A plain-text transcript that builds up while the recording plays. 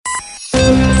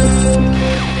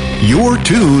You're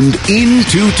tuned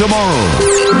into tomorrow.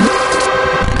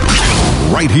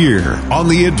 Right here on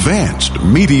the Advanced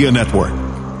Media Network.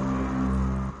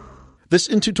 This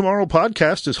Into Tomorrow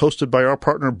podcast is hosted by our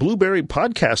partner Blueberry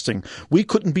Podcasting. We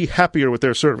couldn't be happier with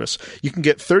their service. You can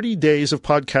get 30 days of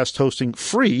podcast hosting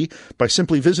free by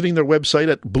simply visiting their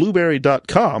website at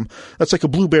blueberry.com. That's like a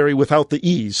blueberry without the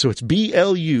E's. So it's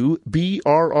BLUBRRY.com.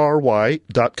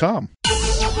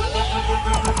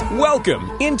 Welcome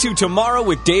into Tomorrow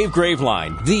with Dave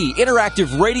Graveline, the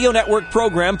interactive radio network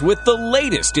program with the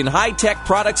latest in high-tech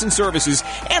products and services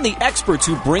and the experts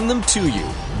who bring them to you.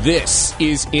 This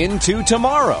is Into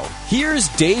Tomorrow. Here's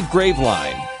Dave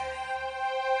Graveline.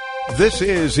 This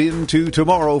is Into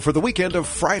Tomorrow for the weekend of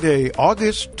Friday,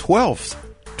 August 12th,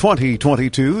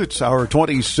 2022. It's our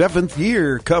 27th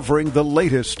year covering the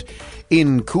latest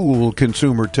in cool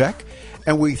consumer tech.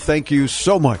 And we thank you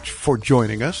so much for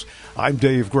joining us. I'm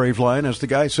Dave Graveline, as the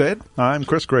guy said. I'm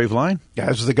Chris Graveline.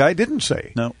 As the guy didn't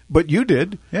say. No. But you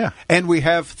did. Yeah. And we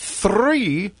have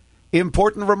 3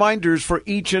 important reminders for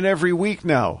each and every week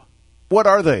now. What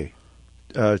are they?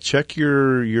 Check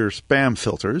your spam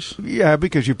filters. Yeah,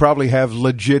 because you probably have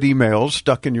legit emails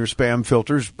stuck in your spam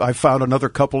filters. I found another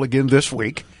couple again this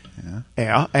week.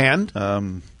 Yeah, and?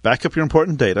 Back up your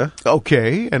important data.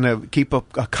 Okay, and keep a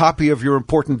copy of your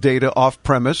important data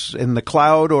off-premise in the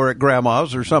cloud or at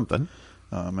grandma's or something.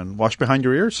 And wash behind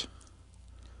your ears.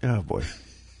 Oh, boy.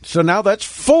 So now that's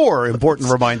 4 important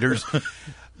reminders.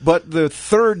 But the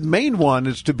third main one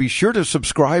is to be sure to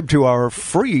subscribe to our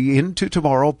free Into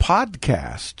Tomorrow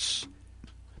podcasts.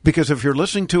 Because if you're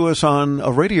listening to us on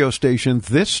a radio station,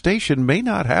 this station may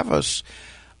not have us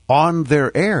on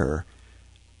their air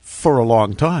for a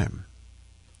long time.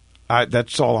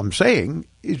 That's all I'm saying.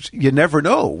 You never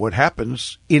know what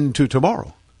happens into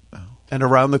tomorrow and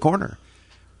around the corner.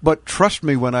 But trust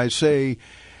me when I say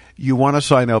you want to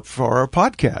sign up for our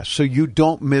podcast so you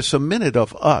don't miss a minute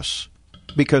of us.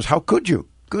 Because how could you?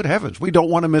 Good heavens. We don't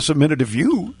want to miss a minute of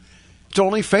you. It's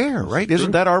only fair, right?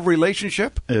 Isn't that our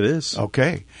relationship? It is.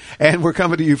 Okay. And we're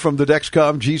coming to you from the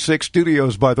Dexcom G6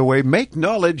 studios, by the way. Make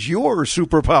knowledge your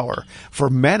superpower for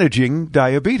managing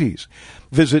diabetes.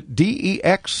 Visit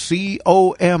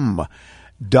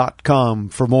DEXCOM.com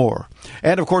for more.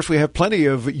 And, of course, we have plenty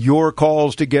of your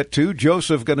calls to get to.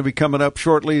 Joseph going to be coming up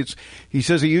shortly. He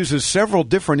says he uses several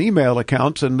different email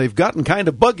accounts, and they've gotten kind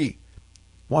of buggy.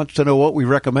 Wants to know what we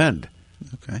recommend.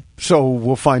 Okay. So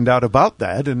we'll find out about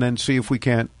that and then see if we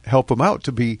can't help him out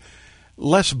to be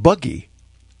less buggy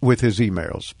with his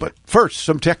emails. But first,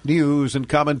 some tech news and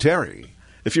commentary.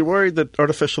 If you're worried that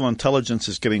artificial intelligence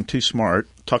is getting too smart,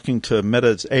 talking to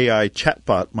Meta's AI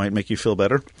chatbot might make you feel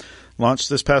better. Launched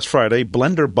this past Friday,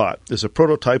 BlenderBot is a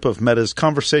prototype of Meta's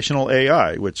conversational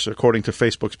AI, which, according to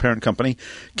Facebook's parent company,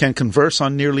 can converse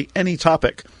on nearly any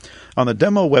topic. On the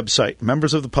demo website,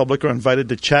 members of the public are invited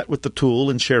to chat with the tool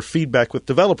and share feedback with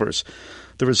developers.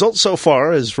 The results so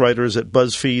far, as writers at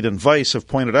BuzzFeed and Vice have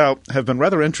pointed out, have been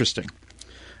rather interesting.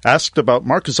 Asked about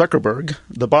Mark Zuckerberg,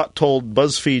 the bot told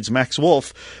BuzzFeed's Max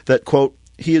Wolf that, quote,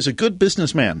 he is a good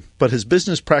businessman, but his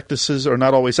business practices are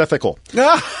not always ethical.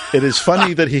 It is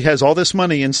funny that he has all this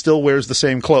money and still wears the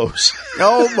same clothes.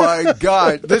 Oh, my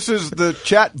God. This is the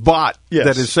chat bot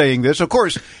that is saying this. Of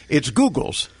course, it's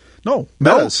Google's. No,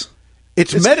 Meta's.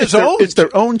 It's Meta's own? It's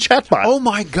their own chatbot. Oh,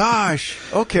 my gosh.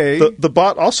 Okay. The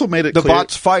bot also made it clear. The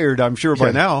bot's fired, I'm sure,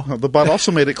 by now. The bot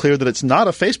also made it clear that it's not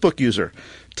a Facebook user,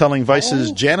 telling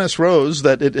Vice's Janice Rose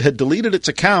that it had deleted its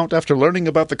account after learning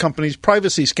about the company's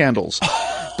privacy scandals.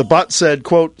 The bot said,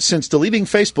 quote, since deleting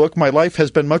Facebook, my life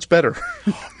has been much better.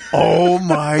 Oh,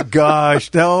 my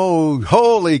gosh. No.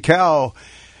 Holy cow.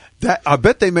 I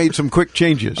bet they made some quick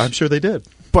changes. I'm sure they did.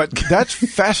 But that's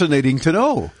fascinating to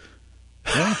know.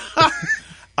 Yeah.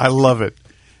 I love it.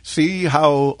 See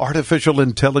how artificial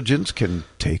intelligence can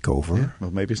take over? Yeah. Well,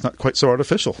 maybe it's not quite so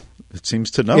artificial. It seems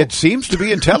to know. It seems to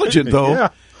be intelligent, though. Yeah.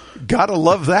 Gotta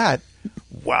love that.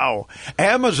 Wow.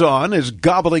 Amazon is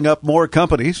gobbling up more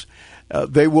companies.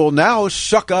 They will now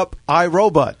suck up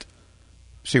iRobot.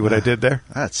 See what I did there?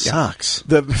 That sucks.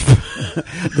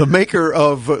 The maker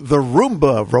of the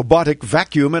Roomba robotic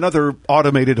vacuum and other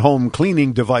automated home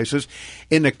cleaning devices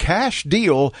in a cash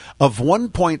deal of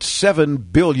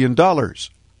 $1.7 billion.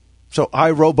 So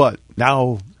iRobot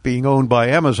now being owned by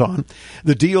Amazon.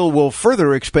 The deal will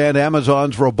further expand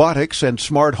Amazon's robotics and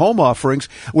smart home offerings,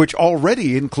 which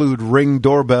already include Ring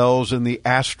doorbells and the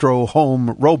Astro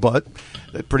Home robot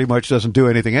that pretty much doesn't do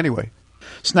anything anyway.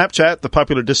 Snapchat, the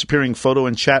popular disappearing photo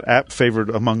and chat app favored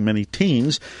among many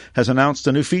teens, has announced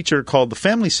a new feature called the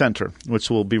Family Center, which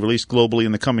will be released globally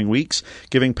in the coming weeks,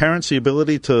 giving parents the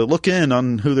ability to look in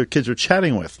on who their kids are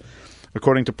chatting with.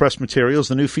 According to press materials,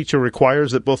 the new feature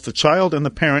requires that both the child and the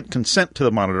parent consent to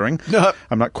the monitoring.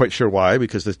 I'm not quite sure why,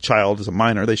 because the child is a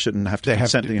minor. They shouldn't have to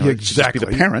consent. It should just be the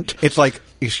parent. It's like,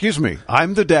 excuse me,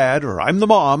 I'm the dad or I'm the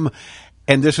mom,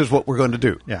 and this is what we're going to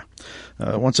do. Yeah.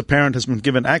 Once a parent has been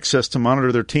given access to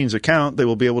monitor their teen's account, they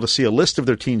will be able to see a list of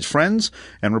their teen's friends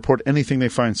and report anything they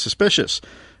find suspicious.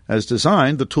 As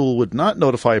designed, the tool would not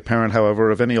notify a parent,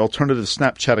 however, of any alternative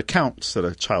Snapchat accounts that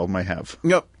a child may have.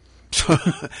 Yep.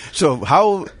 So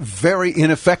how very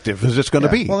ineffective is this going to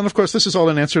be? Well, and of course, this is all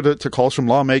in answer to calls from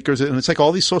lawmakers. And it's like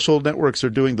all these social networks are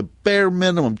doing the bare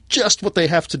minimum, just what they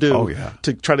have to do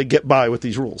to try to get by with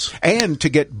these rules. And to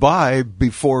get by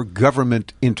before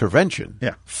government intervention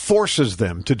forces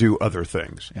them to do other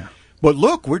things. Yeah. But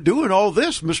look, we're doing all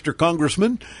this, Mr.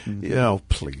 Congressman.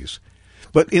 Please.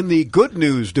 But in the good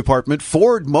news department,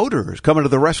 Ford Motors coming to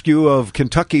the rescue of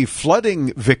Kentucky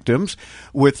flooding victims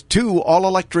with 2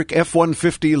 all-electric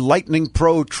F-150 Lightning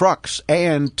Pro trucks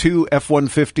and 2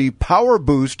 F-150 Power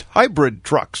Boost hybrid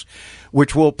trucks,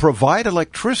 which will provide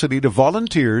electricity to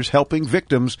volunteers helping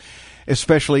victims,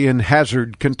 especially in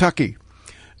Hazard, Kentucky.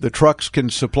 The trucks can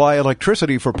supply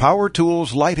electricity for power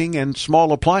tools, lighting, and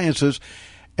small appliances,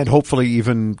 and hopefully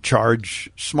even charge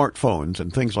smartphones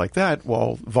and things like that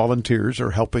while volunteers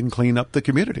are helping clean up the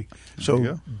community.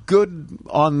 So good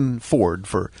on Ford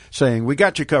for saying, we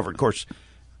got you covered. Of course,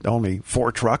 only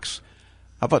 4 trucks.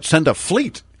 How about send a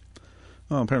fleet?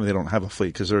 Well, apparently they don't have a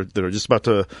fleet because they're just about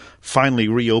to finally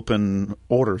reopen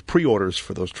pre-orders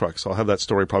for those trucks. I'll have that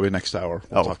story probably next hour.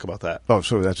 We'll talk about that. Oh,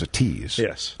 so that's a tease.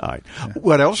 Yes. All right. Yeah.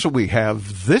 What else do we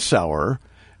have this hour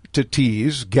to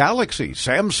tease? Galaxy.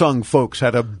 Samsung folks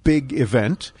had a big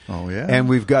event. Oh, yeah. And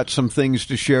we've got some things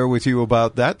to share with you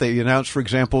about that. They announced, for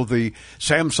example, the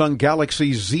Samsung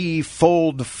Galaxy Z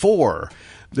Fold 4.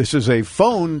 This is a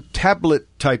phone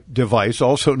tablet type device,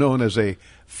 also known as a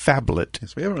phablet.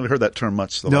 Yes, we haven't really heard that term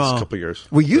much the last couple of years.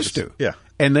 We used to. Yeah.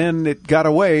 And then it got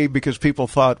away because people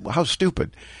thought, well, how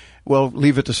stupid. Well,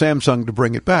 leave it to Samsung to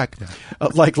bring it back. Yeah.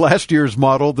 Like last year's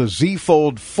model, the Z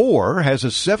Fold 4 has a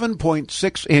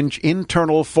 7.6-inch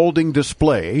internal folding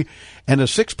display and a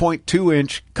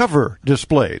 6.2-inch cover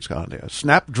display. It's got a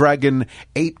Snapdragon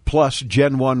 8 Plus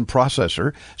Gen 1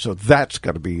 processor, so that's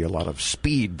got to be a lot of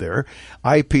speed there.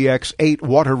 IPX8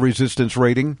 water resistance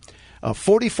rating, a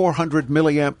 4,400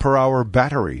 milliamp per hour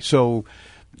battery. So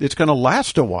it's going to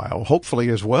last a while, hopefully,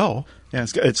 as well. Yeah,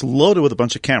 it's loaded with a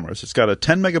bunch of cameras. It's got a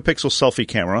 10-megapixel selfie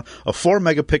camera, a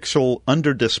 4-megapixel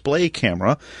under-display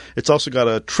camera. It's also got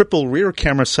a triple rear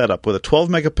camera setup with a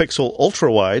 12-megapixel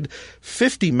ultra-wide,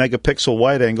 50-megapixel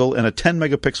wide-angle, and a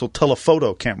 10-megapixel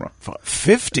telephoto camera.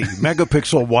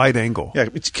 50-megapixel wide-angle. Yeah,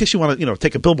 it's in case you want to,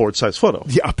 take a billboard-sized photo.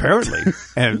 Yeah, apparently.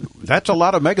 And that's a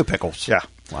lot of megapixels. Yeah.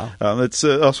 Wow. It's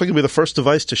also going to be the first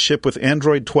device to ship with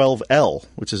Android 12L,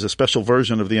 which is a special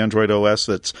version of the Android OS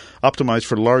that's optimized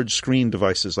for large screen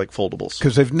devices like foldables.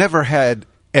 Because they've never had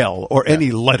L or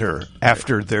any letter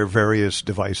after their various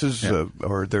devices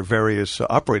or their various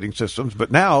operating systems,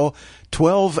 but now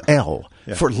 12L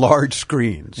for large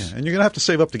screens. Yeah. And you're going to have to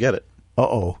save up to get it.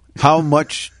 Uh-oh. How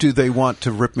much do they want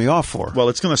to rip me off for? Well,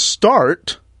 it's going to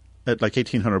start at like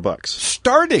 $1,800.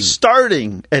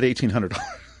 Starting at $1,800.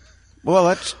 Well,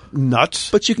 that's nuts.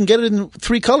 But you can get it in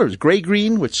 3 colors. Gray,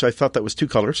 green, which I thought that was 2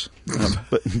 colors.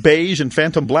 But beige and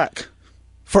phantom black.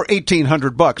 For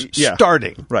 $1,800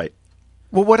 starting. Right.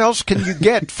 Well, what else can you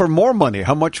get for more money?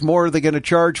 How much more are they going to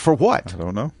charge for what? I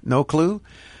don't know. No clue?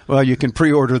 Well, you can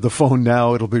pre-order the phone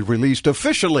now. It'll be released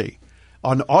officially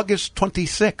on August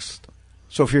 26th.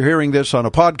 So if you're hearing this on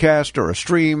a podcast or a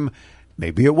stream,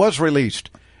 maybe it was released.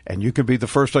 And you can be the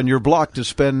first on your block to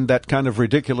spend that kind of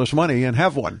ridiculous money and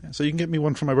have one. So you can get me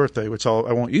one for my birthday, which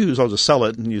I won't use. I'll just sell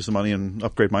it and use the money and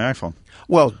upgrade my iPhone.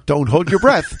 Well, don't hold your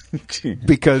breath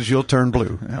because you'll turn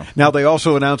blue. Yeah. Now, they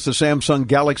also announced the Samsung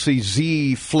Galaxy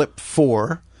Z Flip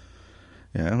 4.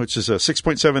 Yeah, which is a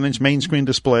 6.7-inch main screen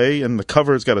display, and the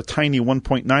cover's got a tiny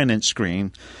 1.9-inch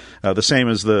screen, the same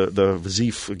as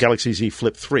the Galaxy Z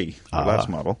Flip 3, the last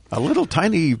model. A little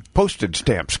tiny postage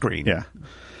stamp screen. Yeah.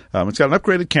 It's got an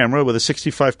upgraded camera with a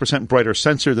 65% brighter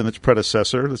sensor than its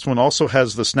predecessor. This one also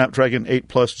has the Snapdragon 8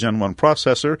 Plus Gen 1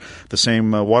 processor, the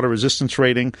same water resistance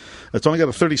rating. It's only got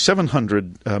a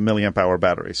 3,700 milliamp hour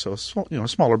battery, so a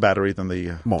smaller battery than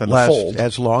the Fold.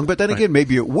 As long, but then again,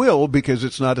 maybe it will because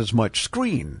it's not as much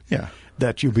screen. Yeah.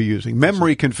 That you'll be using.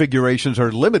 Memory configurations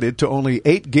are limited to only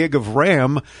 8 gig of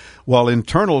RAM, while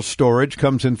internal storage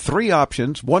comes in 3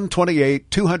 options: 128,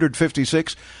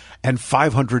 256, and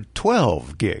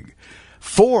 512 gig.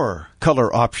 4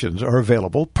 color options are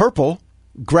available: purple,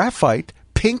 graphite,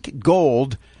 pink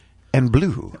gold, and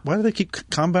blue. Why do they keep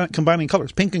combining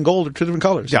colors? Pink and gold are two different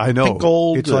colors. Yeah, I know. Pink,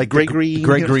 gold, it's like gray-green.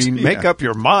 Gray-green. Yeah. Make up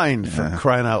your mind for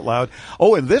crying out loud.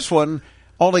 Oh, and this one,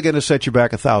 only going to set you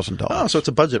back $1,000. Oh, so it's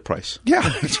a budget price. Yeah,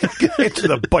 it's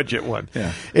the budget one.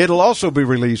 Yeah. It'll also be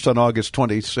released on August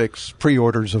 26th.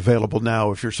 Pre-orders available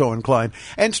now if you're so inclined.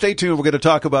 And stay tuned. We're going to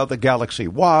talk about the Galaxy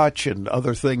Watch and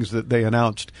other things that they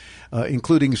announced,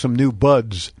 including some new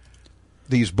buds.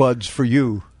 These buds for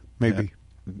you, maybe.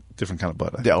 Yeah. Different kind of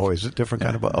bud. Yeah, is it different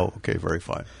kind of bud? Oh, okay, very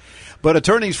fine. But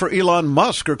attorneys for Elon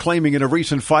Musk are claiming in a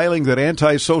recent filing that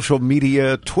anti-social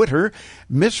media Twitter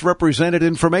misrepresented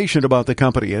information about the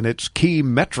company and its key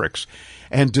metrics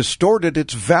and distorted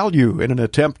its value in an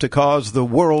attempt to cause the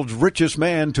world's richest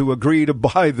man to agree to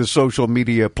buy the social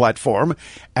media platform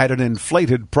at an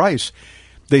inflated price.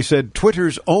 They said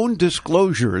Twitter's own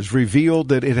disclosures revealed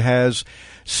that it has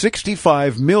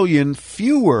 65 million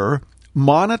fewer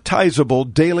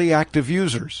monetizable daily active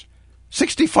users.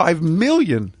 65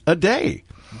 million a day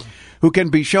who can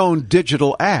be shown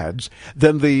digital ads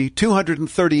than the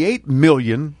 238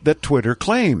 million that Twitter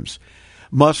claims.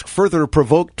 Musk further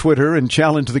provoked Twitter and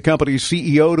challenged the company's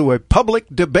CEO to a public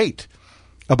debate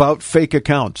about fake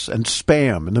accounts and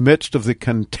spam in the midst of the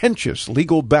contentious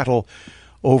legal battle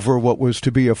over what was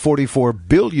to be a $44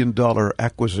 billion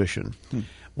acquisition.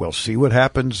 We'll see what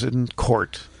happens in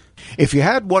court. If you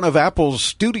had one of Apple's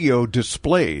studio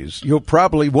displays, you're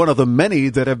probably one of the many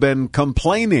that have been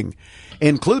complaining,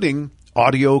 including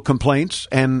audio complaints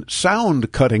and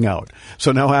sound cutting out.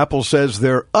 So now Apple says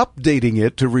they're updating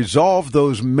it to resolve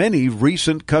those many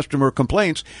recent customer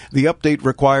complaints. The update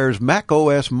requires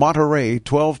macOS Monterey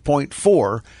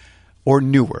 12.4 or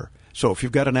newer. So if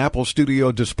you've got an Apple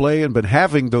Studio display and been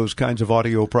having those kinds of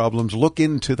audio problems, look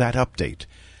into that update,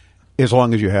 as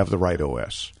long as you have the right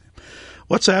OS.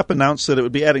 WhatsApp announced that it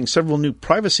would be adding several new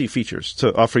privacy features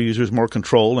to offer users more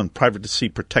control and privacy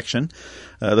protection.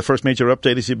 The first major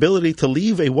update is the ability to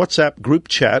leave a WhatsApp group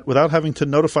chat without having to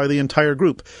notify the entire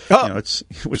group.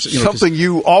 Something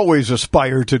you always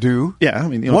aspire to do. Yeah, I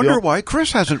mean, wonder why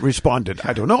Chris hasn't responded.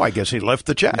 I don't know. I guess he left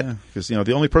the chat. Because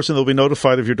the only person that will be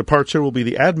notified of your departure will be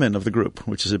the admin of the group,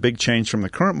 which is a big change from the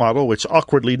current model, which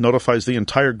awkwardly notifies the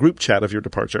entire group chat of your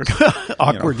departure.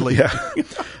 Awkwardly, yeah.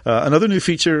 Another new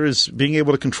feature is being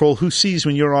able to control who sees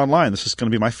when you're online. This is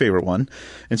going to be my favorite one.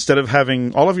 Instead of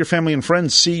having all of your family and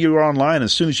friends see you're online,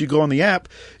 as soon as you go on the app,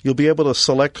 you'll be able to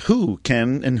select who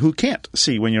can and who can't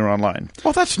see when you're online.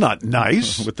 Well, that's not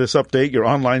nice. With this update, your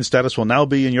online status will now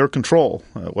be in your control.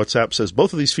 WhatsApp says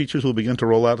both of these features will begin to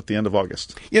roll out at the end of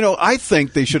August. I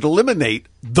think they should eliminate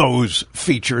those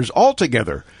features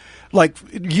altogether. Like,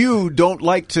 you don't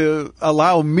like to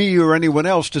allow me or anyone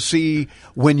else to see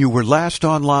when you were last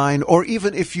online or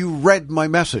even if you read my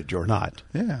message or not.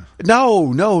 Yeah.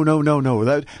 No.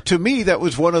 To me, that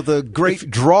was one of the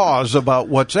great draws about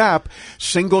WhatsApp.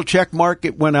 Single check mark,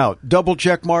 it went out. Double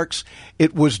check marks,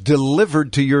 it was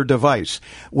delivered to your device.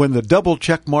 When the double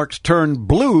check marks turned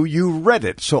blue, you read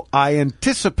it. So I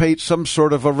anticipate some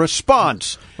sort of a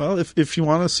response. Well, if you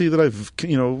want to see that I've,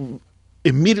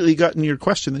 immediately gotten your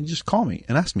question, then just call me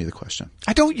and ask me the question.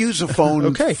 I don't use a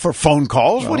phone for phone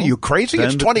calls. What are you, crazy?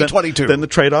 It's 2022. Then the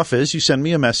trade-off is you send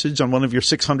me a message on one of your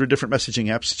 600 different messaging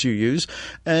apps that you use,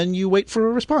 and you wait for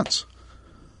a response.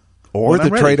 Or the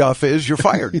trade-off is you're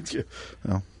fired.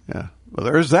 Well, yeah. Well,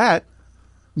 there's that.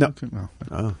 No.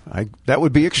 That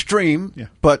would be extreme,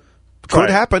 but could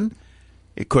happen.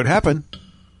 It could happen.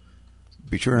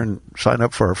 Be sure and sign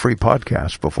up for our free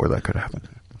podcast before that could happen.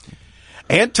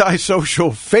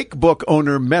 Antisocial fake book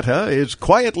owner Meta is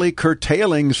quietly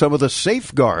curtailing some of the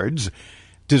safeguards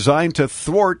designed to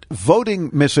thwart voting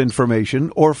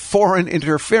misinformation or foreign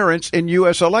interference in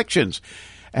U.S. elections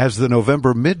as the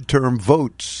November midterm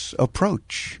votes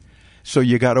approach. So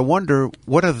you got to wonder,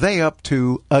 what are they up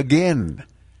to again?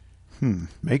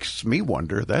 Makes me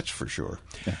wonder, that's for sure.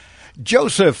 Yeah.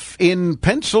 Joseph in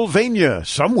Pennsylvania,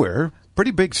 somewhere,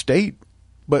 pretty big state,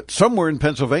 but somewhere in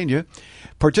Pennsylvania,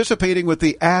 participating with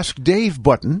the Ask Dave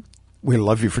button. We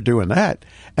love you for doing that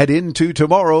at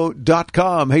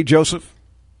intotomorrow.com. Hey, Joseph.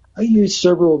 I use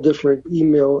several different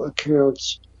email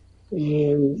accounts,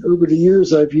 and over the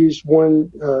years I've used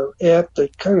one app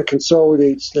that kind of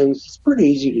consolidates things. It's pretty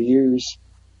easy to use,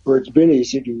 or it's been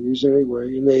easy to use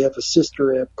anyway, and they have a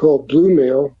sister app called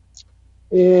Bluemail,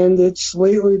 and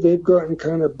lately they've gotten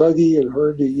kind of buggy and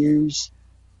hard to use.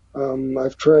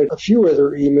 I've tried a few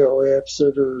other email apps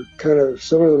that are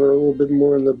some of them are a little bit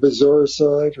more on the bizarre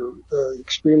side or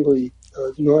extremely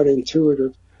not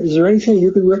intuitive. Is there anything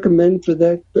you could recommend for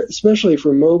that, especially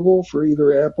for mobile, for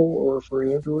either Apple or for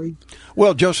Android?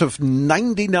 Well, Joseph,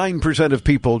 99% of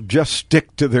people just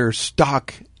stick to their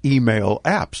stock email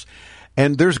apps.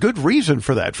 And there's good reason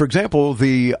for that. For example,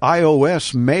 the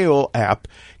iOS Mail app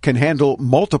can handle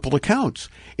multiple accounts.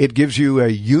 It gives you a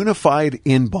unified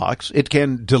inbox. It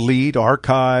can delete,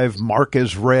 archive, mark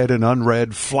as read and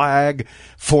unread, flag,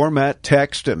 format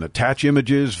text, and attach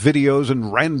images, videos,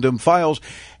 and random files.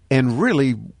 And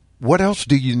really, what else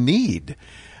do you need?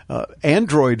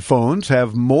 Android phones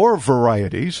have more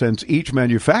variety since each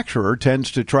manufacturer tends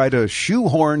to try to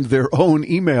shoehorn their own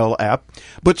email app,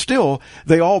 but still,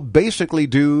 they all basically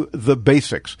do the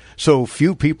basics, so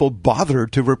few people bother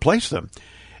to replace them.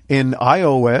 In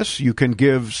iOS, you can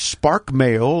give Spark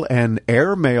Mail and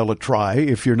AirMail a try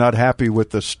if you're not happy with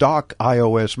the stock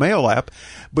iOS Mail app.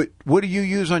 But what do you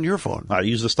use on your phone? I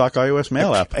use the stock iOS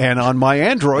Mail app. And on my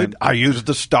Android, I use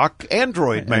the stock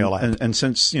Android Mail app. And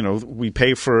since, we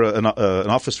pay for an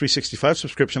Office 365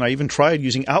 subscription, I even tried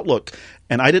using Outlook,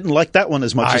 and I didn't like that one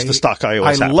as much as the stock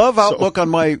iOS app. I love Outlook on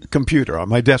my computer, on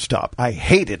my desktop. I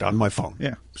hate it on my phone.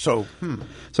 Yeah. So,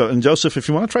 and Joseph, if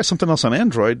you want to try something else on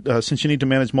Android, since you need to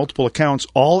manage multiple accounts,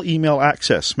 all email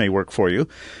access may work for you.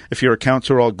 If your accounts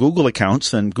are all Google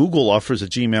accounts, then Google offers a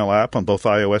Gmail app on both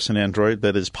iOS and Android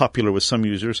that is popular with some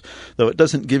users, though it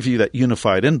doesn't give you that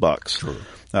unified inbox. True.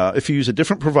 If you use a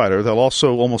different provider, they'll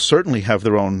also almost certainly have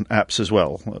their own apps as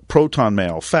well. Proton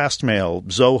Mail, Fastmail,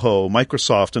 Zoho,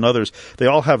 Microsoft, and others, they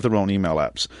all have their own email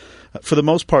apps. For the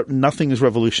most part, nothing is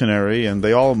revolutionary, and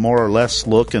they all more or less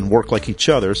look and work like each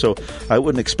other, so I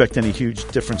wouldn't expect any huge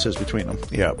differences between them.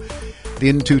 Yeah.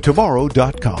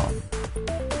 IntoTomorrow.com.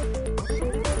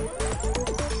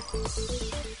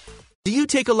 Do you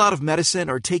take a lot of medicine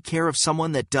or take care of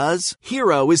someone that does?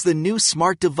 Hero is the new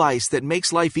smart device that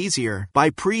makes life easier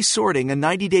by pre-sorting a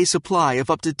 90-day supply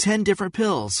of up to 10 different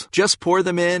pills. Just pour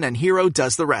them in and Hero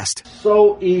does the rest.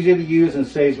 So easy to use and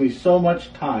saves me so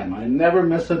much time. I never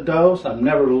miss a dose. I'm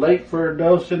never late for a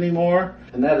dose anymore.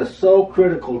 And that is so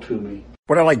critical to me.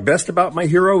 What I like best about my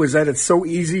Hero is that it's so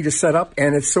easy to set up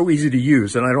and it's so easy to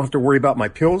use, and I don't have to worry about my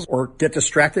pills or get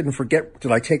distracted and forget,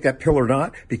 did I take that pill or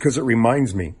not, because it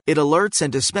reminds me. It alerts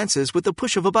and dispenses with the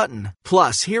push of a button.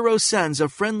 Plus, Hero sends a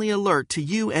friendly alert to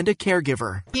you and a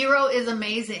caregiver. Hero is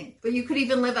amazing, but you could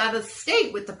even live out of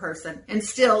state with the person and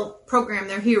still program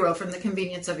their Hero from the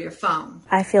convenience of your phone.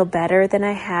 I feel better than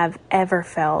I have ever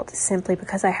felt simply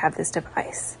because I have this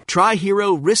device. Try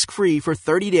Hero risk-free for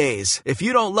 30 days. If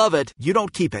you don't love it, you don't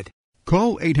keep it.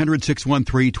 Call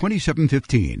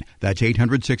 800-613-2715. That's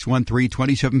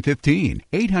 800-613-2715.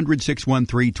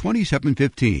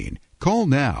 800-613-2715. Call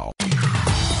now.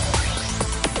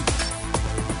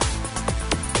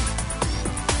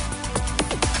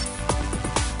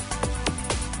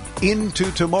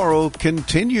 Into Tomorrow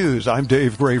continues. I'm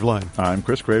Dave Graveline. I'm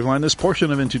Chris Graveline. This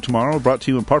portion of Into Tomorrow brought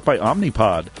to you in part by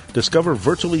Omnipod. Discover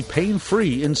virtually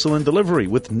pain-free insulin delivery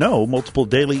with no multiple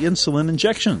daily insulin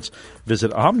injections. Visit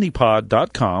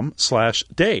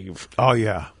omnipod.com/Dave. Oh,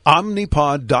 yeah.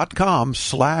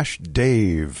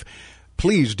 Omnipod.com/Dave.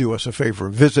 Please do us a favor.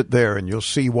 Visit there and you'll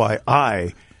see why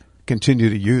I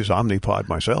continue to use Omnipod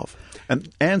myself.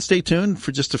 And stay tuned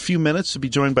for just a few minutes to be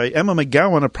joined by Emma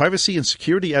McGowan, a privacy and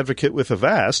security advocate with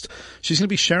Avast. She's going to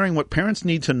be sharing what parents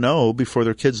need to know before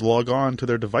their kids log on to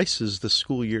their devices this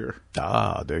school year.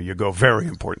 Ah, there you go. Very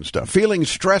important stuff. Feeling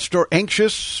stressed or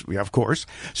anxious? Yeah, of course.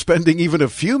 Spending even a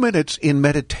few minutes in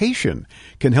meditation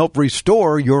can help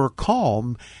restore your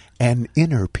calm and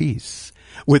inner peace.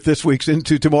 With this week's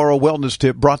Into Tomorrow Wellness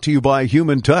Tip brought to you by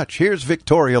Human Touch, here's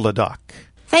Victoria Leduc.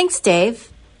 Thanks, Dave.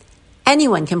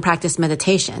 Anyone can practice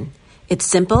meditation. It's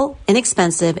simple,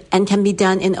 inexpensive, and can be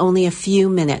done in only a few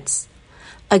minutes.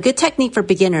 A good technique for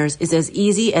beginners is as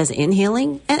easy as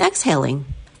inhaling and exhaling.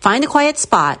 Find a quiet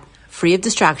spot, free of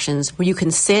distractions, where you can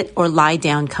sit or lie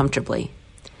down comfortably.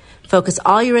 Focus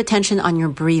all your attention on your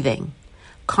breathing.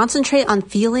 Concentrate on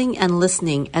feeling and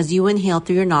listening as you inhale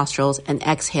through your nostrils and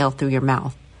exhale through your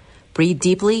mouth. Breathe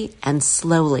deeply and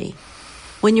slowly.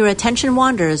 When your attention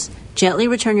wanders, gently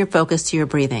return your focus to your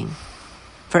breathing.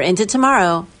 For Into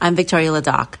Tomorrow, I'm Victoria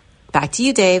Leduc. Back to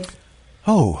you, Dave.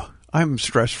 Oh, I'm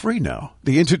stress-free now.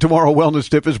 The Into Tomorrow Wellness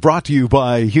Tip is brought to you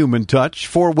by Human Touch.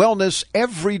 For wellness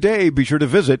every day, be sure to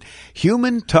visit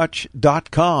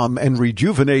humantouch.com and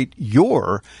rejuvenate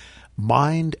your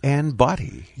mind and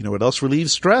body. You know what else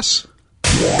relieves stress?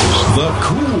 The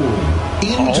cool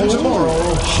Into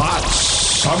Tomorrow Hot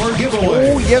summer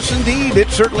giveaway. Oh, yes, indeed.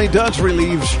 It certainly does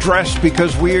relieve stress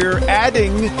because we're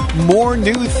adding more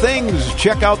new things.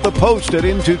 Check out the post at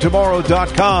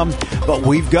intotomorrow.com. But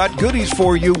we've got goodies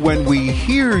for you when we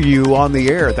hear you on the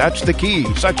air. That's the key,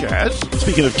 such as...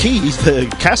 Speaking of keys, the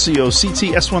Casio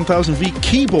CT S1000V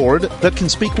keyboard that can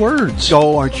speak words.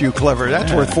 Oh, aren't you clever?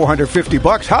 That's worth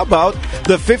 $450. How about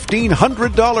the $1,500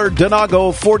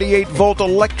 Denago 48-volt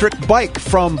electric bike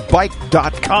from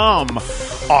Bike.com?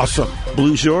 Awesome.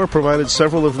 Blue Jour provided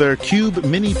several of their Cube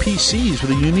mini PCs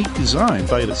with a unique design,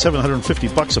 valued at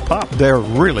 $750 a pop. They're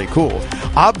really cool.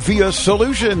 Obvious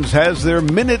Solutions has their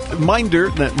Minder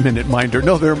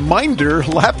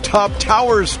laptop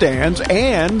tower stands,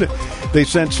 and they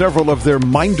sent several of their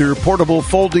Minder portable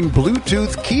folding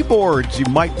Bluetooth keyboards. You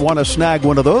might want to snag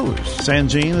one of those.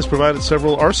 Sangean has provided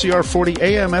several RCR40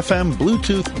 AM/FM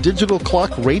Bluetooth digital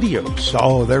clock radios.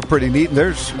 Oh, they're pretty neat. And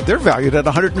they're valued at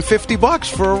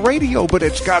 $150 for a radio, but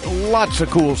it's got lots of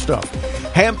cool stuff.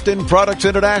 Hampton Products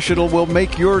International will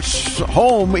make your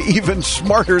home even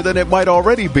smarter than it might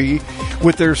already be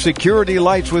with their security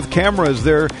lights with cameras,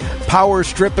 their power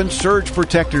strip and surge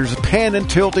protectors, pan and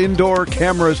tilt indoor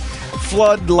cameras,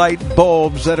 floodlight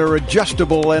bulbs that are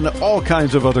adjustable, and all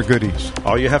kinds of other goodies.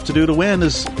 All you have to do to win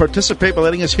is participate by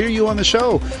letting us hear you on the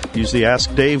show. Use the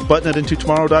Ask Dave button at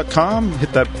intotomorrow.com,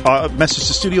 hit that message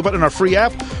to studio button in our free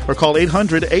app, or call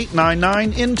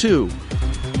 800-899-INTO.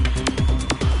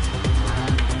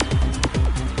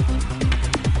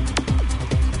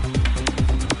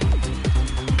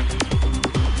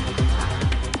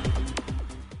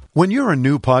 When you're a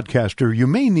new podcaster, you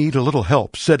may need a little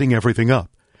help setting everything up.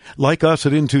 Like us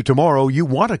at Into Tomorrow, you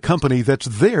want a company that's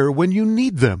there when you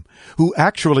need them, who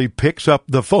actually picks up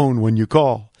the phone when you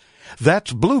call.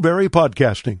 That's Blueberry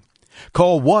Podcasting.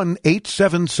 Call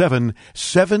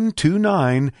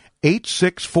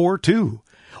 1-877-729-8642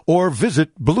 or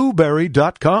visit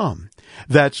blueberry.com.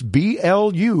 That's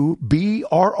BLUBRRY.com.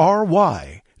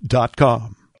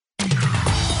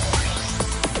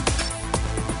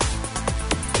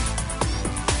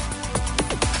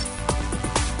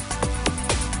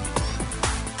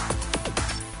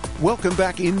 Welcome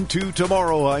back into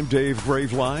Tomorrow. I'm Dave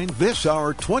Graveline. This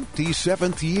our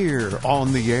 27th year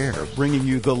on the air, bringing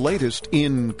you the latest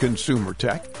in consumer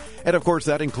tech. And of course,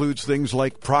 that includes things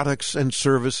like products and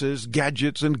services,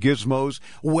 gadgets and gizmos,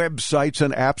 websites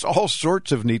and apps, all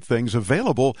sorts of neat things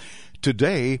available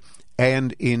today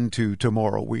and into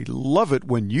tomorrow. We love it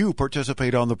when you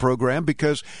participate on the program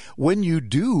because when you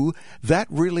do, that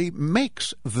really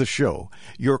makes the show.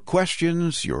 Your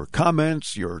questions, your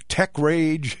comments, your tech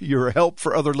rage, your help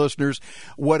for other listeners,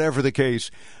 whatever the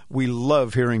case, we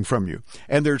love hearing from you.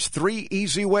 And there's 3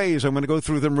 easy ways. I'm going to go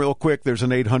through them real quick. There's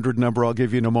an 800 number I'll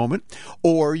give you in a moment.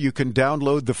 Or you can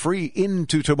download the free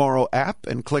Into Tomorrow app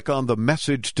and click on the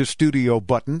Message to Studio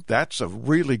button. That's a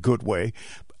really good way.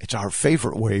 It's our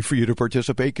favorite way for you to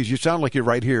participate because you sound like you're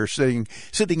right here sitting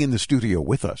in the studio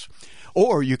with us.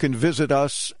 Or you can visit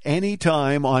us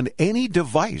anytime on any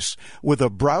device with a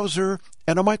browser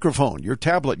and a microphone, your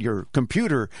tablet, your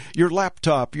computer, your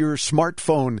laptop, your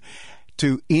smartphone,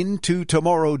 to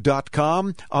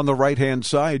intotomorrow.com. On the right-hand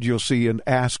side, you'll see an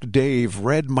Ask Dave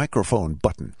red microphone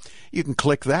button. You can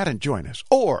click that and join us.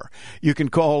 Or you can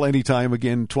call anytime,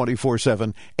 again,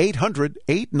 24/7,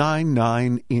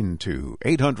 800-899-INTO,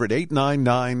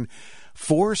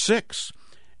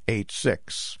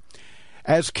 800-899-4686.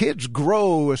 As kids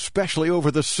grow, especially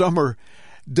over the summer,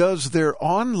 does their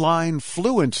online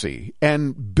fluency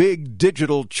and big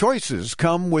digital choices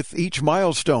come with each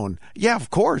milestone? Yeah,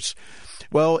 of course.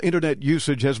 Well, internet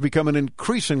usage has become an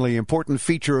increasingly important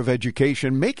feature of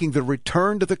education, making the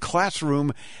return to the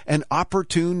classroom an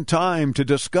opportune time to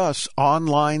discuss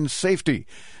online safety.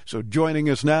 So joining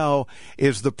us now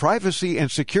is the privacy and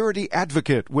security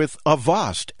advocate with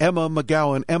Avast, Emma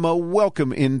McGowan. Emma,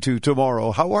 welcome into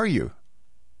Tomorrow. How are you?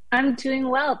 I'm doing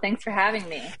well. Thanks for having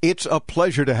me. It's a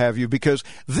pleasure to have you because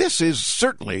this is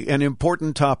certainly an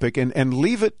important topic, and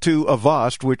leave it to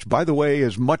Avast, which, by the way,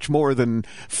 is much more than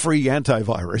free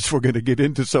antivirus. We're going to get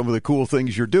into some of the cool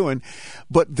things you're doing,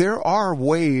 but there are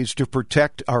ways to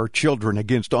protect our children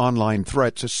against online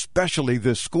threats, especially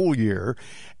this school year,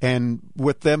 and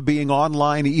with them being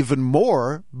online even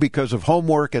more because of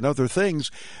homework and other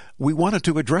things, we wanted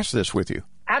to address this with you.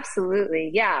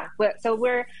 Absolutely, yeah. So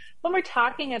when we're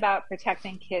talking about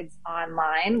protecting kids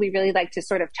online, we really like to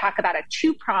sort of talk about a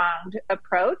 2-pronged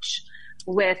approach,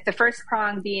 with the first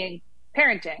prong being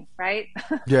parenting, right?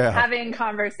 Yeah. Having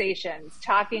conversations,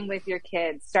 talking with your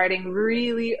kids, starting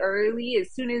really early,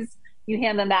 as soon as you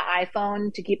hand them that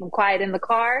iPhone to keep them quiet in the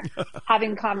car,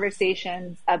 having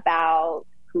conversations about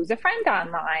who's a friend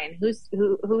online,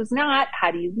 who's not,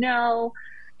 how do you know,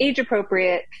 age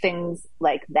appropriate, things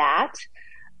like that.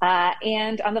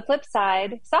 And on the flip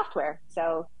side, software.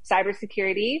 So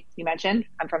cybersecurity, you mentioned,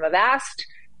 I'm from Avast.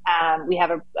 We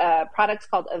have a product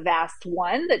called Avast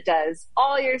One that does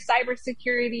all your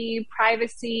cybersecurity,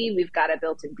 privacy. We've got a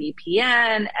built-in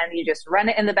VPN, and you just run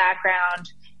it in the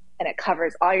background, and it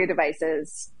covers all your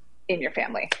devices in your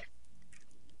family.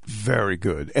 Very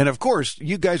good. And of course,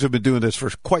 you guys have been doing this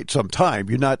for quite some time.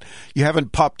 You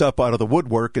haven't popped up out of the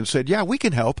woodwork and said, yeah, we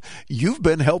can help. You've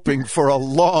been helping for a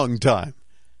long time.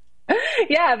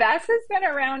 Yeah, Avast has been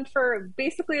around for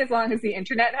basically as long as the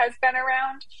internet has been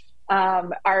around.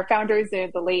 Our founders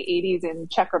in the late 80s in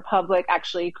Czech Republic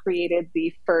actually created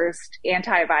the first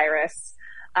antivirus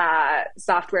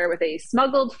software with a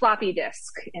smuggled floppy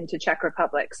disk into Czech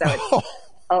Republic. So it's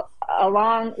a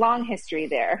long history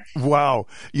there. Wow.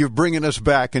 You're bringing us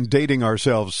back and dating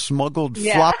ourselves. Smuggled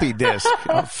floppy disk.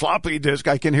 Floppy disk.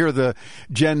 I can hear the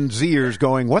Gen Zers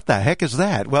going, what the heck is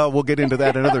that? Well, we'll get into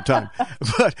that another time.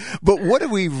 But what do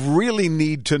we really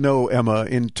need to know, Emma,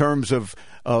 in terms of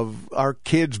our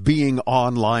kids being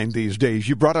online these days?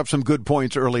 You brought up some good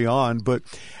points early on, but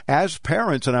as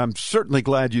parents, and I'm certainly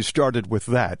glad you started with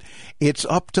that, it's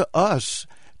up to us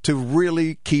to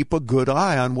really keep a good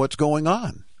eye on what's going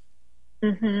on.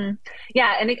 Mm-hmm.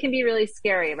 Yeah, and it can be really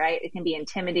scary, right? It can be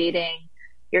intimidating.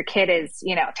 Your kid is,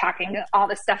 talking all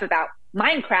this stuff about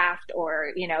Minecraft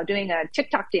or, doing a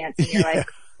TikTok dance, and you're like,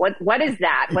 what is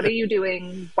that? What are you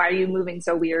doing? Why are you moving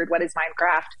so weird? What is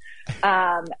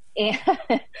Minecraft?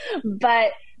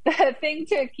 But the thing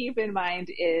to keep in mind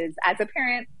is, as a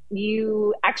parent,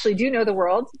 you actually do know the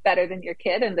world better than your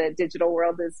kid, and the digital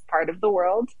world is part of the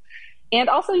world. And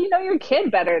also, you know your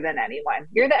kid better than anyone.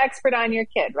 You're the expert on your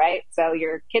kid, right? So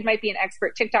your kid might be an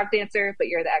expert TikTok dancer, but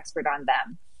you're the expert on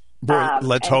them. Boy,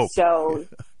 let's hope. So,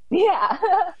 yeah.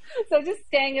 So just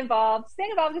staying involved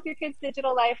with your kid's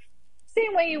digital life,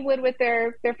 same way you would with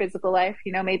their physical life.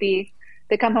 Maybe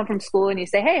they come home from school and you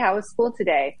say, hey, how was school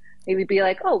today? Maybe be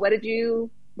like, oh, what did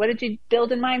you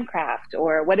build in Minecraft?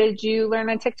 Or what did you learn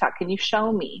on TikTok? Can you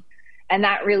show me? And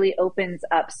that really opens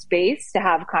up space to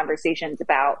have conversations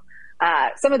about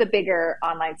some of the bigger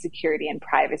online security and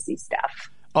privacy stuff.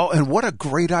 Oh, and what a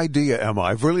great idea, Emma.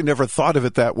 I've really never thought of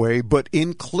it that way, but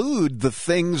include the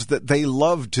things that they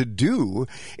love to do.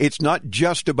 It's not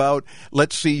just about,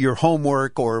 let's see your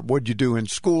homework or what'd you do in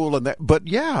school and that, but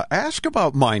yeah, ask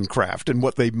about Minecraft and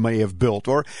what they may have built,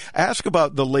 or ask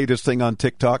about the latest thing on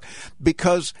TikTok,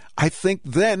 because I think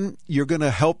then you're going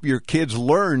to help your kids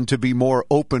learn to be more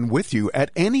open with you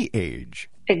at any age.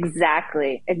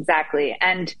 Exactly.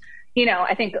 And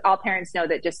I think all parents know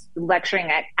that just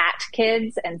lecturing at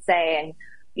kids and saying,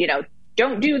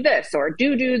 don't do this or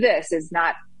do this is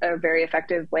not a very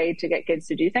effective way to get kids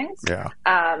to do things. Yeah.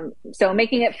 So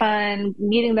making it fun,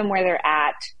 meeting them where they're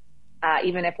at,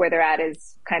 even if where they're at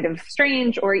is kind of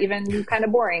strange or even kind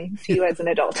of boring to you as an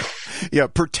adult. Yeah,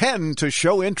 pretend to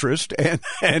show interest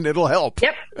and it'll help.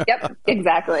 Yep,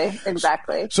 exactly.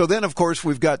 So then, of course,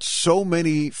 we've got so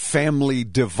many family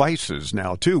devices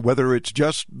now, too, whether it's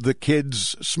just the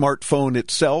kid's smartphone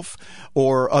itself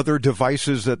or other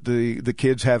devices that the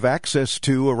kids have access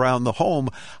to around the home.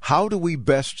 How do we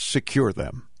best secure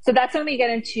them? So that's when we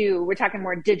get into, we're talking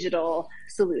more digital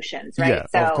solutions, right?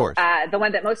 Yeah, of course. The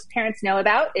one that most parents know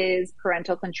about is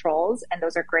parental controls, and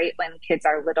those are great when kids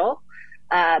are little.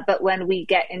 But when we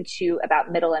get into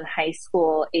about middle and high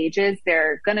school ages,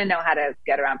 they're going to know how to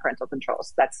get around parental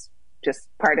controls. That's just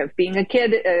part of being a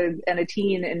kid and a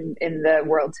teen in the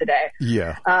world today.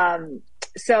 Yeah.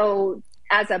 So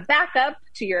as a backup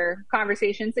to your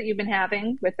conversations that you've been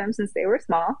having with them since they were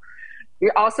small,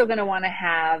 you're also going to want to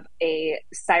have a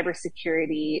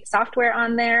cybersecurity software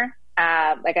on there.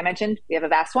 Like I mentioned, we have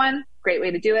Avast One. Great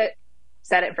way to do it.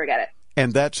 Set it and forget it.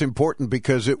 And that's important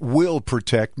because it will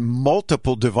protect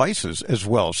multiple devices as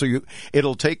well. So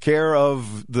it'll take care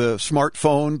of the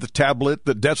smartphone, the tablet,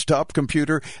 the desktop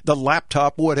computer, the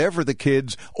laptop, whatever the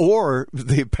kids or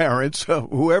the parents,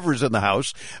 whoever's in the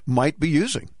house, might be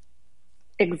using.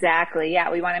 Exactly.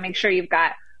 Yeah. We want to make sure you've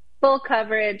got full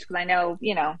coverage, because I know,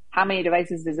 how many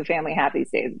devices does a family have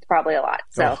these days? It's probably a lot.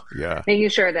 So making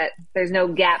sure that there's no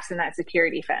gaps in that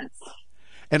security fence.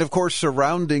 And of course,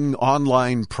 surrounding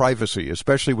online privacy,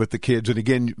 especially with the kids. And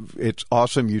again, it's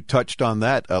awesome. You touched on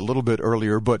that a little bit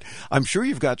earlier, but I'm sure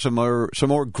you've got some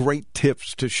more great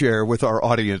tips to share with our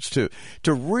audience to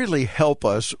really help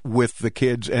us with the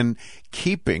kids and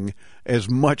keeping as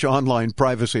much online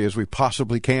privacy as we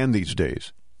possibly can these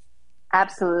days.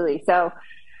 Absolutely. So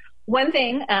one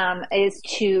thing is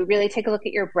to really take a look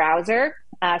at your browser.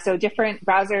 So different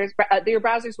browsers, there are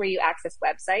browsers where you access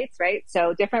websites, right?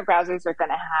 So different browsers are going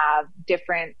to have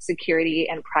different security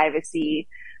and privacy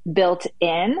built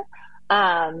in.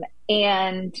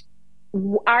 And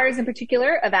ours in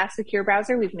particular, Avast Secure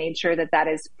Browser, we've made sure that that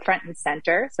is front and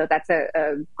center. So that's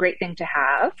a great thing to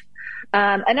have.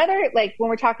 Another, like when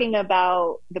we're talking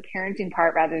about the parenting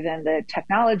part rather than the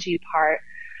technology part,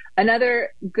 another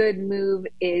good move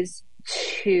is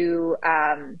to,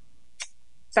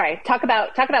 talk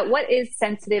about what is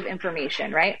sensitive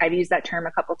information, right? I've used that term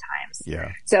a couple times.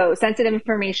 Yeah. So sensitive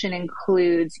information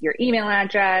includes your email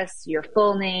address, your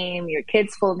full name, your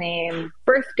kid's full name,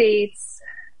 birth dates,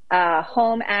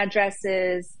 home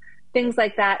addresses, things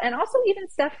like that. And also even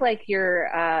stuff like your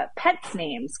pets'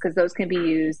 names, because those can be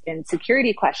used in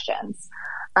security questions.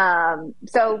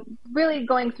 So really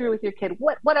going through with your kid,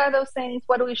 what are those things?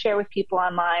 What do we share with people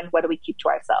online? What do we keep to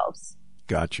ourselves?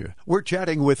 Gotcha. We're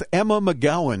chatting with Emma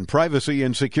McGowan, privacy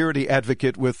and security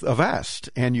advocate with Avast,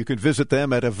 and you can visit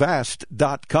them at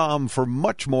avast.com for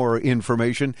much more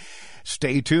information.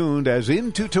 Stay tuned as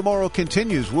Into Tomorrow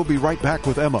continues. We'll be right back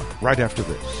with Emma right after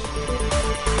this.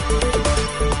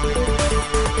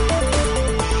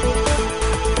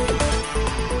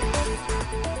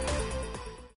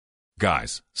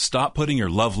 Guys, stop putting your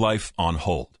love life on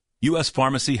hold. U.S.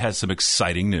 Pharmacy has some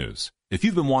exciting news. If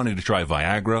you've been wanting to try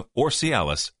Viagra or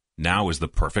Cialis, now is the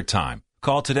perfect time.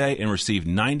 Call today and receive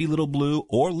 90 little blue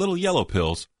or little yellow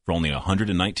pills for only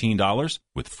 $119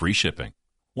 with free shipping.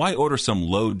 Why order some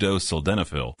low-dose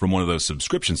sildenafil from one of those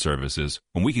subscription services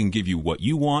when we can give you what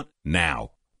you want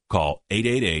now? Call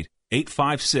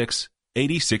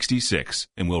 888-856-8066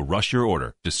 and we'll rush your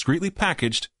order, discreetly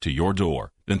packaged, to your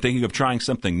door. Then thinking of trying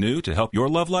something new to help your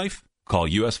love life? Call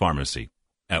U.S. Pharmacy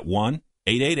at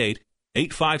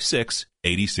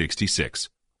 1-888-856-8066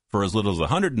 for as little as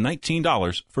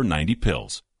 $119 for 90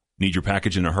 pills. Need your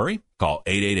package in a hurry? Call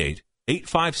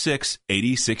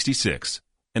 888-856-8066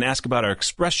 and ask about our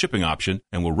express shipping option,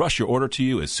 and we'll rush your order to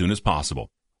you as soon as possible.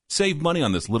 Save money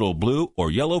on this little blue or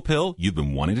yellow pill you've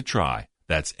been wanting to try.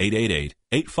 That's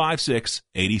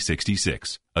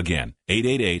 888-856-8066. Again,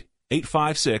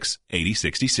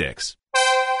 888-856-8066.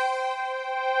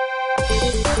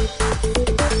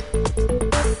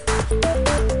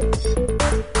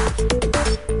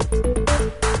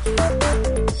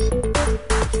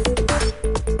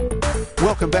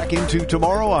 Welcome back into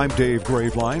Tomorrow. I'm Dave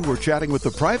Graveline. We're chatting with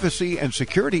the privacy and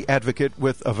security advocate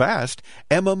with Avast,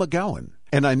 Emma McGowan.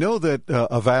 And I know that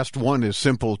Avast One is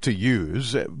simple to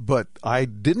use, but I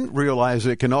didn't realize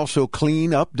it can also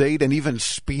clean, update, and even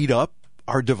speed up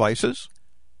our devices.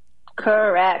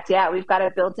 Correct. Yeah, we've got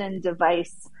a built-in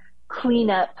device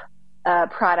cleanup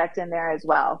product in there as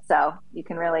well. So you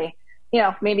can really,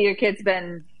 maybe your kid's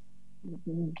been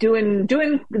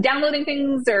downloading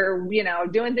things or,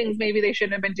 doing things maybe they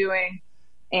shouldn't have been doing.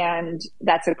 And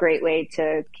that's a great way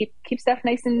to keep stuff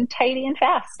nice and tidy and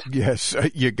fast. Yes,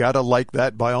 you got to like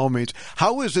that by all means.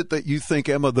 How is it that you think,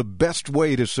 Emma, the best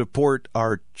way to support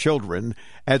our children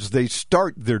as they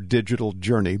start their digital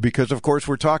journey? Because, of course,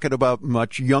 we're talking about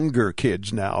much younger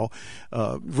kids now.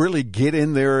 Really get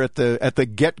in there at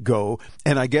the get-go.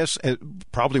 And I guess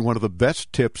probably one of the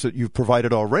best tips that you've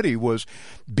provided already was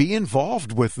be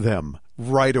involved with them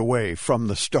right away from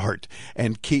the start,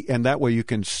 and that way you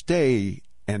can stay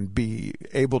and be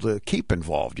able to keep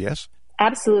involved. Yes,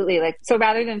 absolutely. So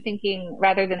rather than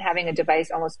having a device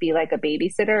almost be like a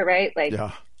babysitter, right?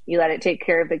 You let it take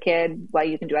care of the kid while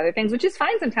you can do other things, which is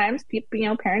fine sometimes.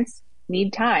 People, parents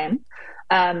need time,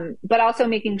 but also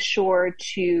making sure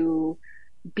to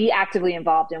be actively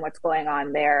involved in what's going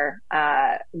on there,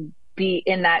 be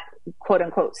in that quote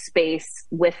unquote space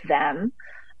with them.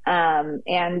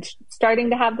 And starting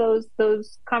to have those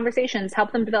conversations,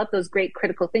 help them develop those great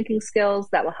critical thinking skills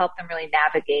that will help them really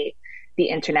navigate the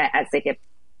internet as they get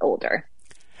older.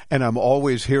 And I'm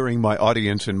always hearing my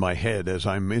audience in my head as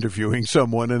I'm interviewing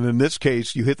someone. And in this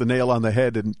case, you hit the nail on the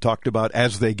head and talked about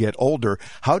as they get older.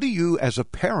 How do you, as a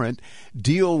parent,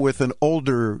 deal with an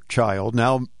older child,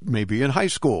 now maybe in high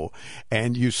school,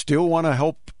 and you still want to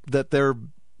help that they're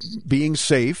being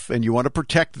safe and you want to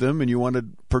protect them and you want to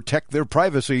protect their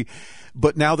privacy,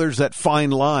 but now there's that fine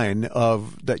line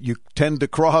that you tend to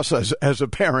cross as a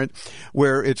parent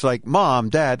where it's like, Mom,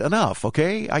 Dad, enough,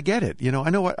 okay? I get it.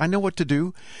 I know what to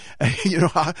do.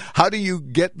 How do you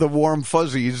get the warm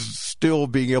fuzzies still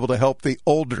being able to help the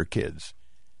older kids?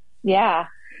 Yeah.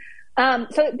 So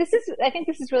I think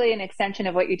this is really an extension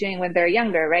of what you're doing when they're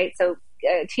younger, right? So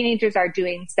teenagers are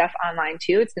doing stuff online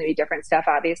too. It's going to be different stuff,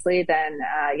 obviously, than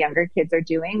younger kids are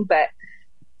doing, but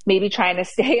maybe trying to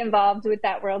stay involved with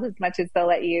that world as much as they'll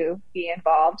let you be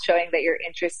involved, showing that you're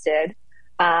interested.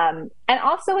 And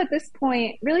also at this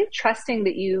point, really trusting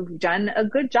that you've done a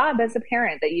good job as a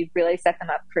parent, that you've really set them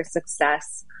up for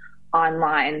success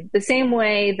online. The same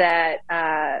way that,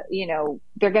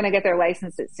 they're going to get their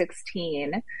license at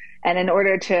 16. And in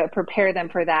order to prepare them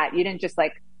for that, you didn't just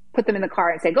put them in the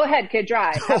car and say, go ahead, kid,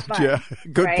 drive. Have fun. Yeah,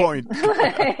 good right? point.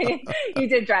 You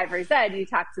did driver's ed. You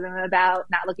talked to them about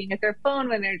not looking at their phone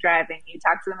when they're driving. You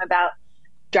talked to them about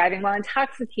driving while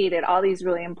intoxicated, all these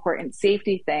really important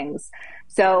safety things.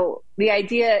 So the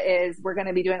idea is we're going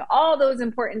to be doing all those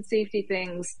important safety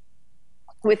things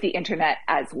with the internet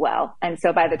as well. And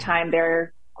so by the time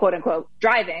they're quote unquote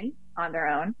driving on their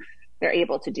own, they're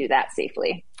able to do that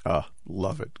safely.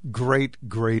 Love it. Great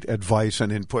advice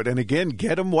and input. And again,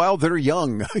 get them while they're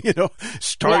young.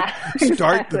 Start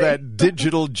that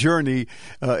digital journey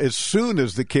as soon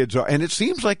as the kids are. And it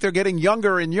seems like they're getting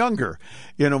younger and younger.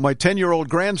 My 10-year-old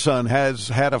grandson has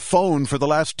had a phone for the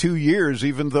last 2 years,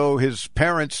 even though his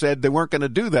parents said they weren't going to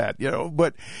do that,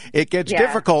 But it gets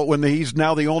difficult when he's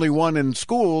now the only one in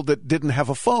school that didn't have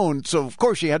a phone. So, of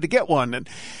course, he had to get one.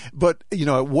 But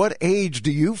at what age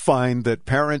do you find that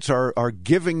parents are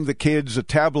giving the kids a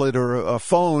tablet or a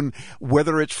phone,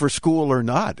 whether it's for school or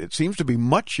not? It seems to be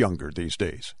much younger these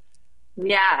days.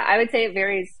 Yeah, I would say it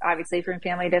varies obviously from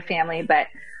family to family, but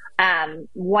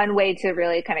one way to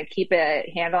really kind of keep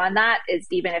a handle on that is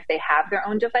even if they have their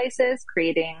own devices,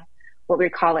 creating what we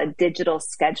call a digital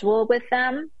schedule with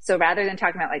them. So rather than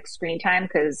talking about screen time,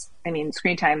 because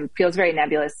screen time feels very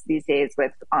nebulous these days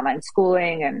with online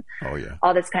schooling and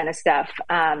all this kind of stuff.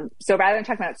 So rather than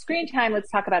talking about screen time, let's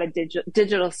talk about a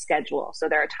digital schedule. So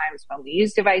there are times when we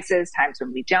use devices, times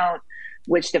when we don't,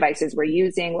 which devices we're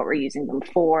using, what we're using them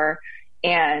for,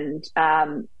 and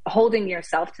holding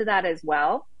yourself to that as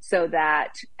well, so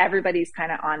that everybody's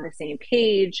kind of on the same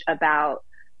page about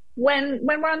when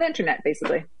we're on the internet,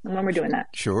 basically, and when we're doing that.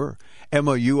 Sure.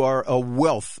 Emma, you are a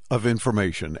wealth of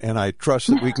information, and I trust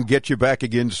that we can get you back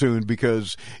again soon,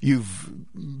 because you've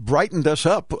brightened us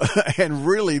up and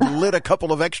really lit a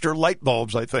couple of extra light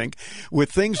bulbs, I think, with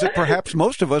things that perhaps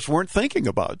most of us weren't thinking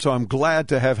about. So I'm glad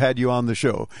to have had you on the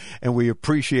show, and we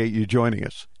appreciate you joining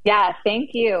us. Yeah,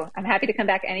 thank you. I'm happy to come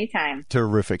back anytime.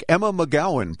 Terrific. Emma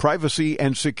McGowan, privacy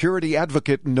and security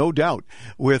advocate, no doubt,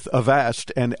 with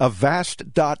Avast and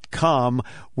Avast.com,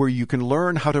 where you can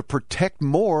learn how to protect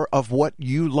more of what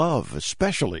you love,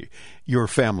 especially your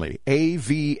family. Avast.com.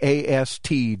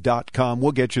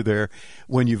 We'll get you there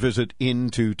when you visit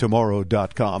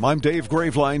intotomorrow.com. I'm Dave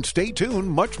Graveline. Stay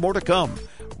tuned. Much more to come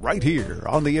right here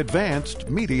on the Advanced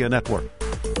Media Network.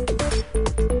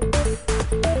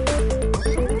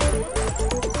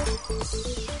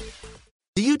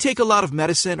 Do you take a lot of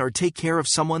medicine or take care of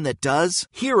someone that does?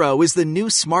 Hero is the new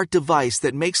smart device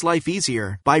that makes life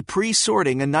easier by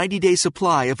pre-sorting a 90-day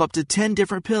supply of up to 10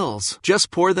 different pills.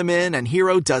 Just pour them in and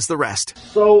Hero does the rest.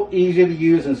 So easy to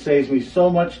use and saves me so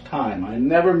much time. I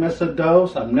never miss a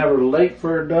dose. I'm never late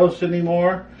for a dose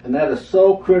anymore. And that is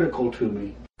so critical to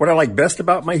me. What I like best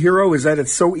about my Hero is that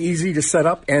it's so easy to set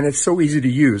up and it's so easy to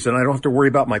use, and I don't have to worry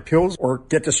about my pills or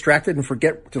get distracted and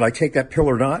forget, did I take that pill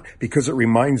or not, because it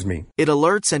reminds me. It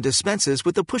alerts and dispenses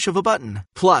with the push of a button.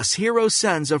 Plus, Hero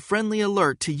sends a friendly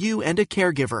alert to you and a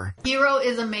caregiver. Hero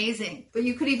is amazing, but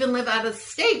you could even live out of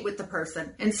state with the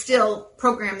person and still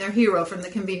program their Hero from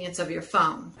the convenience of your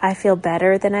phone. I feel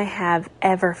better than I have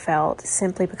ever felt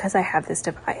simply because I have this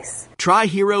device. Try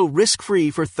Hero risk-free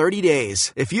for 30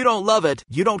 days. If you don't love it,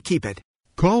 you don't keep it.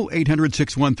 Call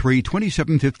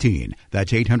 800-613-2715.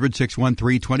 That's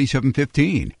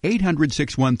 800-613-2715.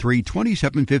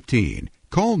 800-613-2715.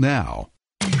 Call now.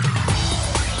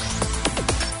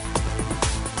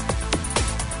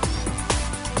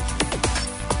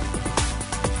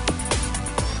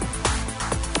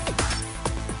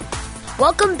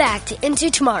 Welcome back to Into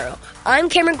Tomorrow. I'm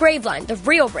Cameron Graveline, the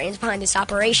real brains behind this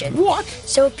operation. What?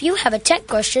 So if you have a tech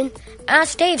question,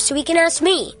 ask Dave so he can ask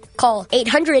me. Call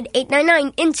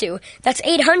 800-899-INTO. That's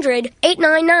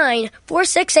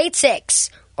 800-899-4686.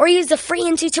 Or use the free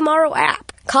Into Tomorrow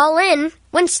app. Call in,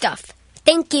 win stuff.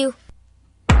 Thank you.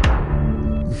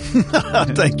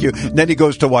 Thank you. Then he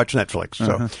goes to watch Netflix.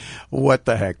 So what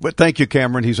the heck? But thank you,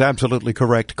 Cameron. He's absolutely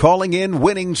correct. Calling in,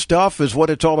 winning stuff is what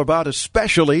it's all about,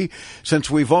 especially since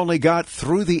we've only got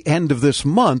through the end of this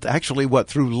month. Actually,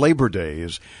 through Labor Day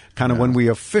is kind of when we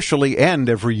officially end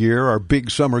every year our big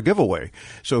summer giveaway.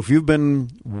 So if you've been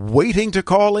waiting to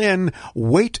call in,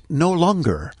 wait no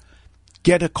longer.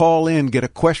 Get a call in, get a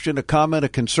question, a comment, a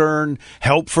concern,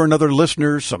 help for another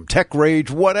listener, some tech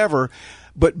rage, whatever,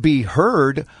 but be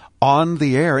heard on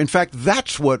the air. In fact,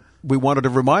 that's what we wanted to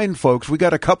remind folks. We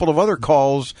got a couple of other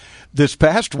calls this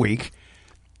past week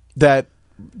that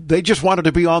they just wanted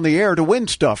to be on the air to win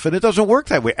stuff, and it doesn't work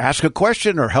that way. Ask a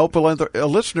question or help a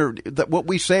listener. That what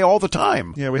we say all the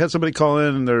time. Yeah, we had somebody call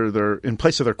in, and their in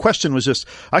place of their question was just,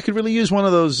 "I could really use one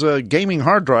of those gaming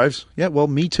hard drives." Yeah, well,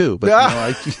 me too. But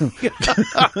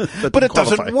but it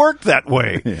doesn't work that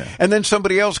way. Yeah. And then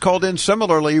somebody else called in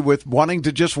similarly with wanting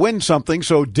to just win something.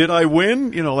 So did I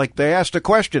win? Like they asked a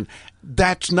question.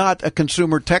 That's not a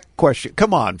consumer tech question.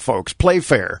 Come on, folks, play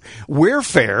fair. We're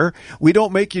fair. We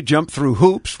don't make you jump through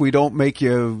hoops. We don't make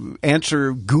you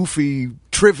answer goofy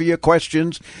trivia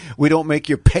questions. We don't make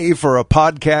you pay for a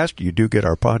podcast. You do get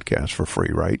our podcast for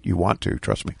free, right? You want to,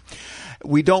 trust me.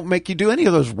 We don't make you do any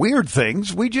of those weird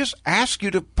things. We just ask you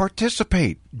to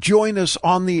participate. Join us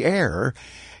on the air.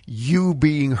 You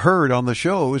being heard on the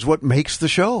show is what makes the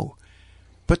show.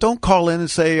 But don't call in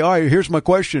and say, all right, here's my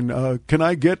question. Can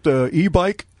I get an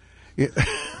e-bike? Yeah,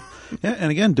 and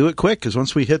again, do it quick, because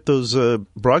once we hit those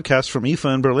broadcasts from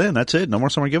IFA in Berlin, that's it. No more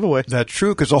summer giveaway. That's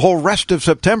true, because the whole rest of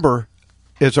September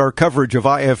is our coverage of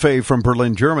IFA from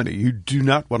Berlin, Germany. You do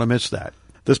not want to miss that.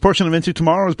 This portion of Into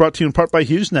Tomorrow is brought to you in part by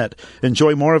HughesNet.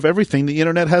 Enjoy more of everything the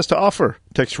Internet has to offer.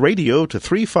 Text radio to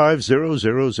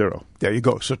 35000. There you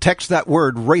go. So text that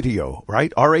word radio,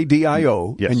 right?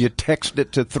 R-A-D-I-O, yes. And you text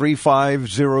it to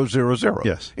 35000.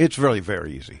 Yes. It's really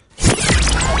very easy.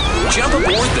 Jump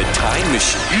aboard the time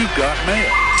machine. You've got mail.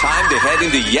 Time to head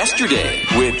into yesterday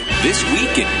with This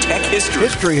Week in Tech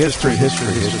History. History.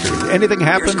 Anything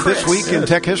happened this week in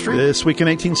tech history? This week in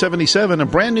 1877, a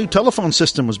brand new telephone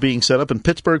system was being set up in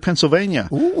Pittsburgh, Pennsylvania.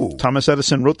 Ooh. Thomas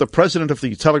Edison wrote the president of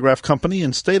the telegraph company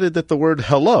and stated that the word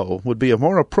hello would be a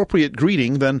more appropriate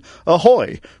greeting than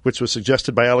ahoy, which was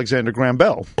suggested by Alexander Graham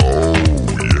Bell.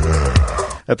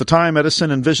 At the time,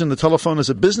 Edison envisioned the telephone as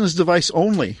a business device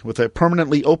only, with a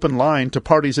permanently open line to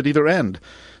parties at either end.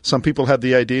 Some people had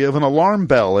the idea of an alarm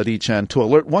bell at each end to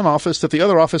alert one office that the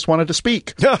other office wanted to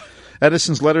speak.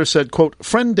 Edison's letter said, quote,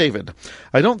 "Friend David,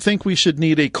 I don't think we should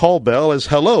need a call bell, as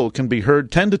hello can be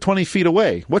heard 10 to 20 feet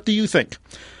away. What do you think?"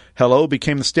 Hello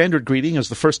became the standard greeting as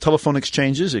the first telephone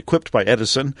exchanges, equipped by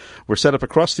Edison, were set up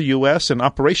across the U.S., and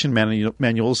operation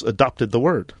manuals adopted the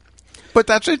word. But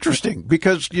that's interesting,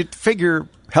 because you'd figure,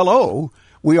 hello,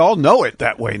 we all know it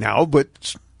that way now,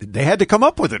 but they had to come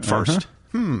up with it first.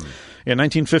 In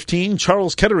 1915,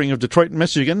 Charles Kettering of Detroit,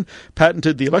 Michigan,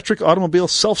 patented the electric automobile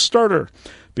self-starter.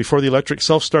 Before the electric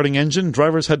self-starting engine,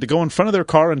 drivers had to go in front of their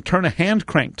car and turn a hand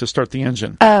crank to start the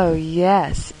engine. Oh,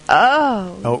 yes.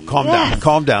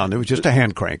 Calm down. It was just a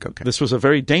hand crank. Okay. This was a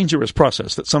very dangerous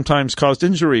process that sometimes caused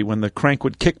injury when the crank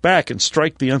would kick back and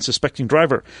strike the unsuspecting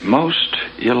driver. Most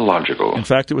illogical. In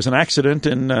fact, it was an accident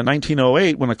in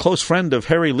 1908 when a close friend of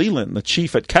Harry Leland, the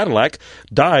chief at Cadillac,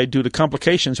 died due to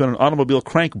complications when an automobile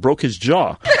crank broke his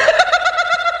jaw.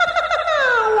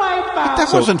 That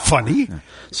wasn't funny.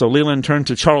 So Leland turned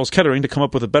to Charles Kettering to come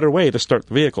up with a better way to start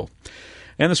the vehicle.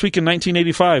 And this week in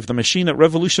 1985, the machine that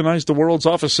revolutionized the world's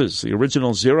offices, the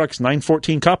original Xerox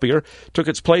 914 copier, took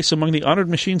its place among the honored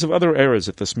machines of other eras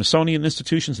at the Smithsonian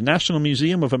Institution's National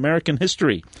Museum of American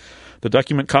History. The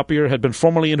document copier had been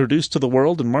formally introduced to the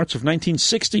world in March of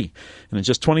 1960, and in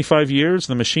just 25 years,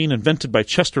 the machine invented by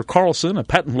Chester Carlson, a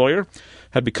patent lawyer,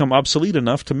 had become obsolete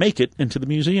enough to make it into the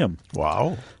museum.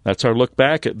 Wow. That's our look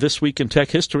back at This Week in Tech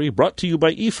History, brought to you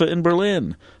by IFA in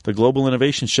Berlin, the global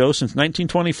innovation show since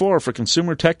 1924 for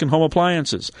consumer tech and home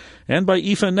appliances, and by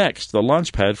IFA Next, the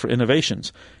launchpad for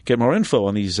innovations. Get more info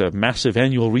on these massive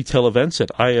annual retail events at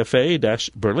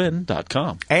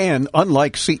ifa-berlin.com. And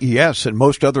unlike CES and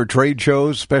most other trade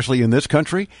shows, especially in this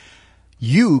country,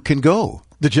 you can go.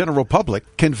 The general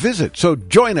public can visit. So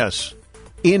join us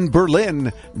in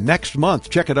Berlin next month.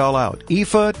 Check it all out.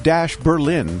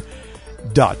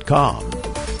 IFA-Berlin.com.